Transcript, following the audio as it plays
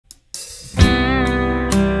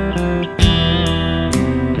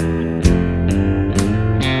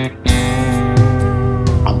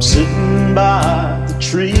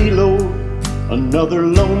Another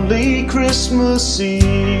lonely Christmas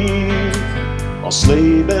Eve, while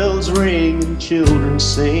sleigh bells ring and children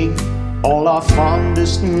sing all our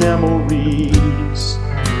fondest memories.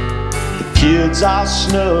 The kids are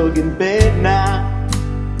snug in bed now,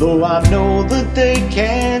 though I know that they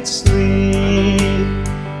can't sleep.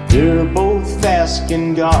 They're both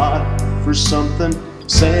asking God for something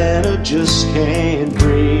Santa just can't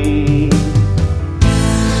bring.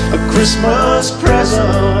 A Christmas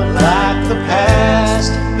present like the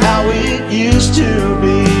past, how it used to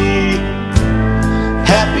be.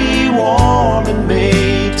 Happy, warm, and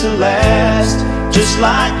made to last, just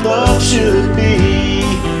like love should be.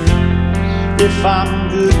 If I'm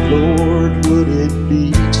good, Lord, would it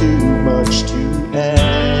be too much to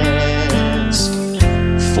ask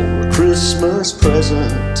for a Christmas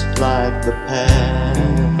present like the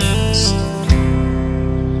past?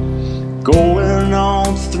 Going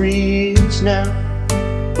on 3 years now,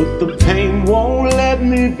 but the pain won't let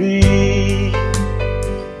me be.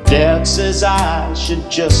 Dad says I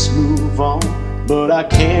should just move on, but I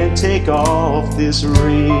can't take off this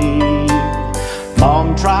ring.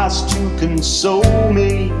 Mom tries to console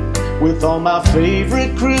me with all my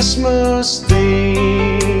favorite Christmas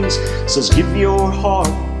things. Says give your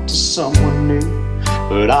heart to someone new,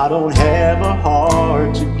 but I don't have a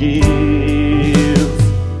heart to give.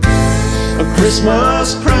 A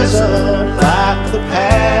Christmas present like the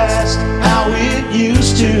past, how it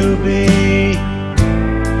used to be.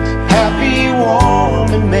 Happy,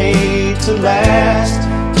 warm, and made to last,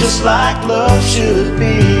 just like love should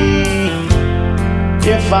be.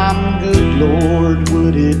 If I'm good, Lord,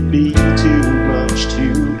 would it be too much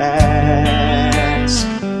to ask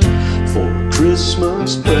for a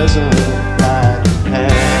Christmas present like the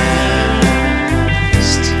past?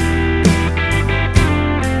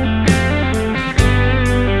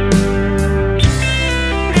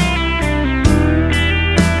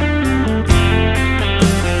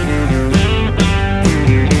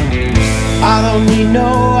 I don't need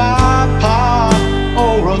no iPod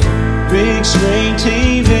or a big screen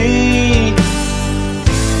TV.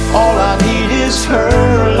 All I need is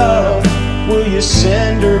her love. Will you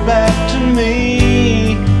send her back to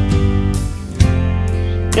me?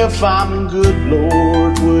 If I'm good,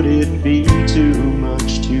 Lord, would it be too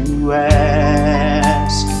much to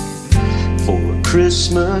ask for a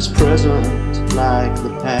Christmas present like the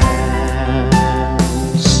past?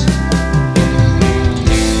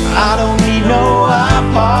 I don't need no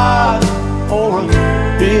iPod or a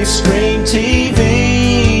big screen TV.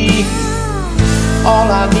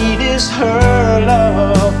 All I need is her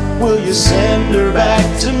love. Will you send her back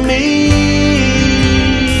to me?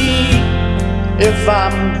 If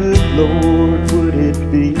I'm good, Lord, would it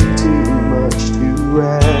be too much to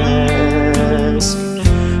ask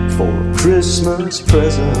for a Christmas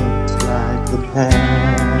present like the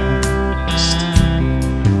past?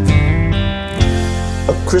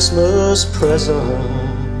 A Christmas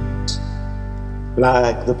present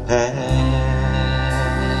like the past.